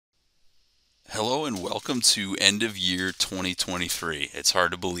Hello and welcome to end of year 2023. It's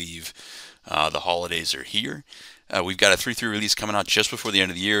hard to believe the holidays are here. We've got a 3.3 release coming out just before the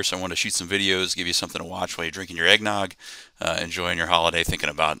end of the year, so I want to shoot some videos, give you something to watch while you're drinking your eggnog, enjoying your holiday, thinking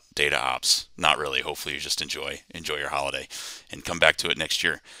about data ops. Not really. Hopefully you just enjoy your holiday and come back to it next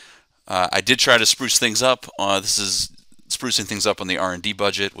year. I did try to spruce things up. This is sprucing things up on the R&D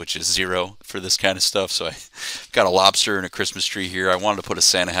budget, which is zero for this kind of stuff. So I got a lobster and a Christmas tree here. I wanted to put a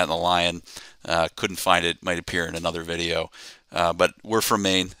Santa hat and a lion. Couldn't find it. Might appear in another video. But we're from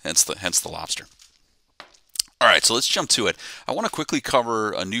Maine, hence the lobster. All right, so let's jump to it. I want to quickly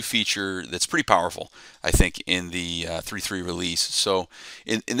cover a new feature that's pretty powerful, I think, in the 3.3 release. So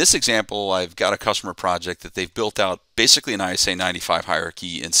in this example, I've got a customer project that they've built out basically an ISA 95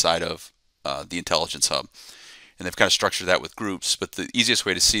 hierarchy inside of the Intelligence Hub. And they've kind of structured that with groups. But the easiest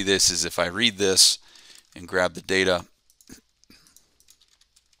way to see this is if I read this and grab the data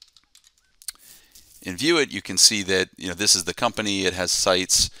and view it, you can see that this is the company. It has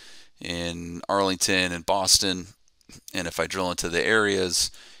sites in Arlington and Boston, and if I drill into the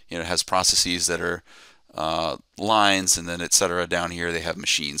areas, it has processes that are lines, and then etc. down here they have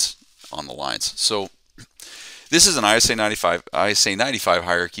machines on the lines. So this is an ISA 95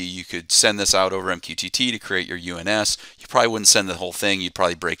 hierarchy. You could send this out over MQTT to create your UNS. You probably wouldn't send the whole thing. You'd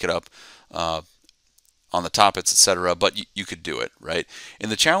probably break it up on the topics, etc. But you could do it, right? And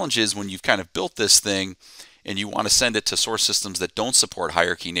the challenge is when you've kind of built this thing and you want to send it to source systems that don't support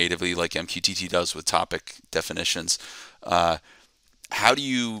hierarchy natively, like MQTT does with topic definitions. How do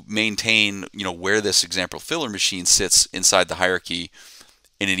you maintain, where this example filler machine sits inside the hierarchy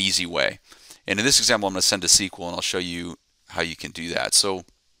in an easy way? And in this example, I'm going to send to SQL, and I'll show you how you can do that. So,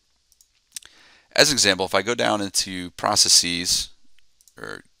 as an example, if I go down into processes,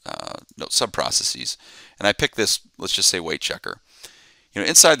 or sub-processes, and I pick this, let's just say weight checker.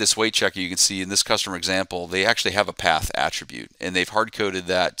 Inside this weight checker, you can see in this customer example, they actually have a path attribute, and they've hard-coded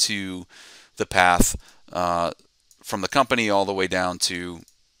that to the path from the company all the way down to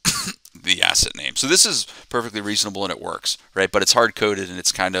the asset name. So this is perfectly reasonable and it works, right? But it's hard-coded and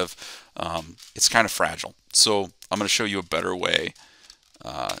it's kind of fragile. So I'm going to show you a better way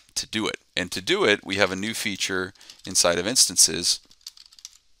to do it. And to do it, we have a new feature inside of instances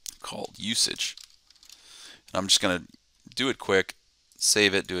called usage. And I'm just going to do it quick,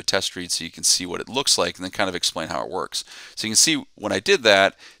 save it, do a test read so you can see what it looks like, and then kind of explain how it works. So you can see when I did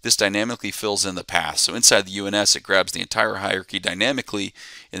that, this dynamically fills in the path. So inside the UNS, it grabs the entire hierarchy dynamically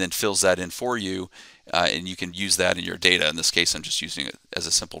and then fills that in for you, and you can use that in your data. In this case, I'm just using it as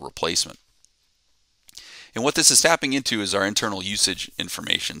a simple replacement. And what this is tapping into is our internal usage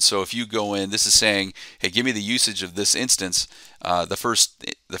information. So if you go in, this is saying, hey, give me the usage of this instance, the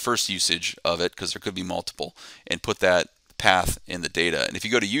first usage of it, because there could be multiple, and put that path in the data. And if you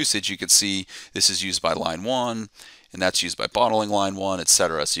go to usage, you can see this is used by line 1, and that's used by bottling line 1,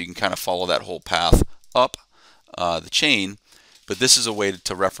 etc. So you can kind of follow that whole path up the chain, but this is a way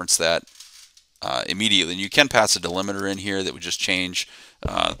to reference that immediately. And you can pass a delimiter in here that would just change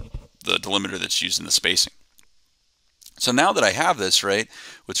the delimiter that's used in the spacing. So now that I have this, right,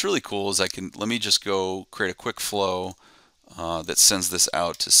 what's really cool is let me just go create a quick flow that sends this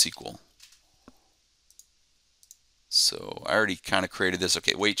out to SQL. So I already kind of created this.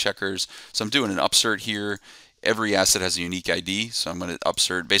 Okay, weight checkers. So I'm doing an upsert here. Every asset has a unique ID. So I'm going to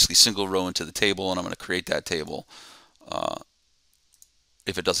upsert basically single row into the table, and I'm going to create that table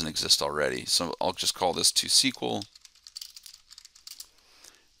if it doesn't exist already. So I'll just call this to SQL.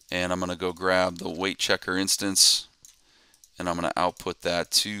 And I'm going to go grab the weight checker instance, and I'm going to output that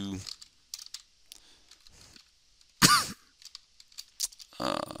to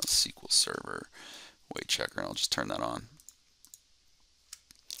SQL Server weight checker, and I'll just turn that on.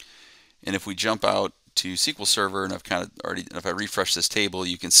 And if we jump out to SQL Server, and if I refresh this table,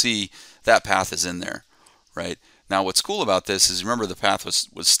 you can see that path is in there, right? Now what's cool about this is, remember, the path was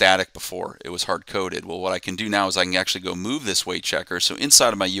static before. It was hard-coded. Well, what I can do now is I can actually go move this weight checker. So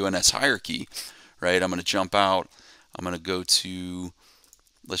inside of my UNS hierarchy, right, I'm going to jump out. I'm going to go to,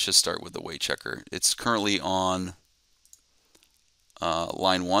 let's just start with the weight checker. It's currently on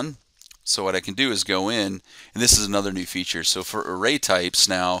line 1. So what I can do is go in, and this is another new feature. So for array types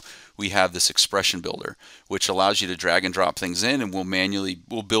now, we have this expression builder, which allows you to drag and drop things in, and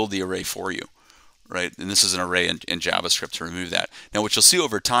we'll build the array for you, right? And this is an array in JavaScript to remove that. Now what you'll see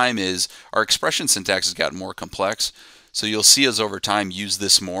over time is our expression syntax has gotten more complex. So you'll see us over time use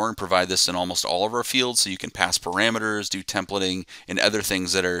this more and provide this in almost all of our fields. So you can pass parameters, do templating, and other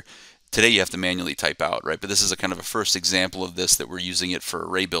things that are today you have to manually type out, right? But this is a kind of a first example of this that we're using it for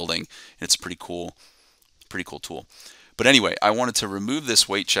array building, and it's a pretty cool tool. But anyway, I wanted to remove this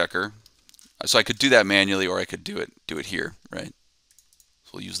weight checker. So I could do that manually, or I could do it here, right?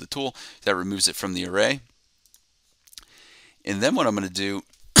 So we'll use the tool. That removes it from the array. And then what I'm going to do,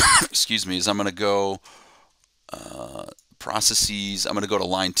 excuse me, is I'm going to go processes. I'm going to go to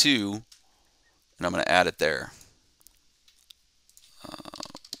line 2, and I'm going to add it there.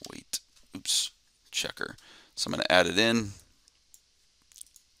 Oops, checker. So I'm going to add it in,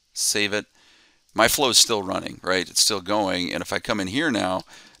 save it. My flow is still running, right? It's still going. And if I come in here now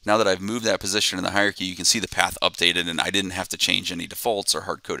that I've moved that position in the hierarchy, you can see the path updated, and I didn't have to change any defaults or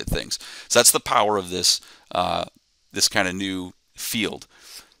hard-coded things. So that's the power of this this kind of new field.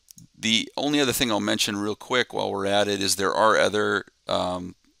 The only other thing I'll mention real quick while we're at it is there are other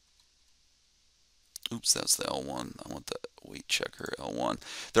oops, that's the L1. I want the wait checker L1.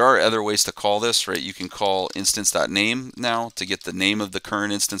 There are other ways to call this, right? You can call instance.name now to get the name of the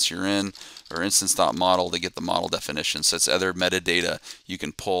current instance you're in, or instance.model to get the model definition. So it's other metadata you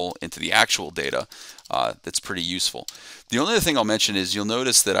can pull into the actual data. That's pretty useful. The only other thing I'll mention is you'll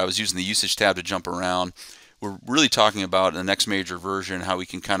notice that I was using the usage tab to jump around. We're really talking about in the next major version how we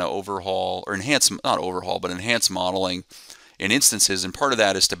can kind of overhaul or enhance, not overhaul, but enhance modeling in instances, and part of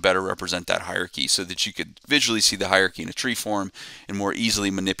that is to better represent that hierarchy so that you could visually see the hierarchy in a tree form and more easily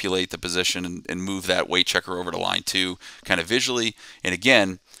manipulate the position and move that weight checker over to line 2 kind of visually. And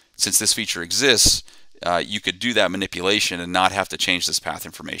again, since this feature exists, you could do that manipulation and not have to change this path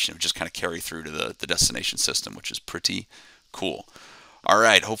information. It would just kind of carry through to the destination system, which is pretty cool. All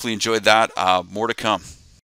right, hopefully you enjoyed that. More to come.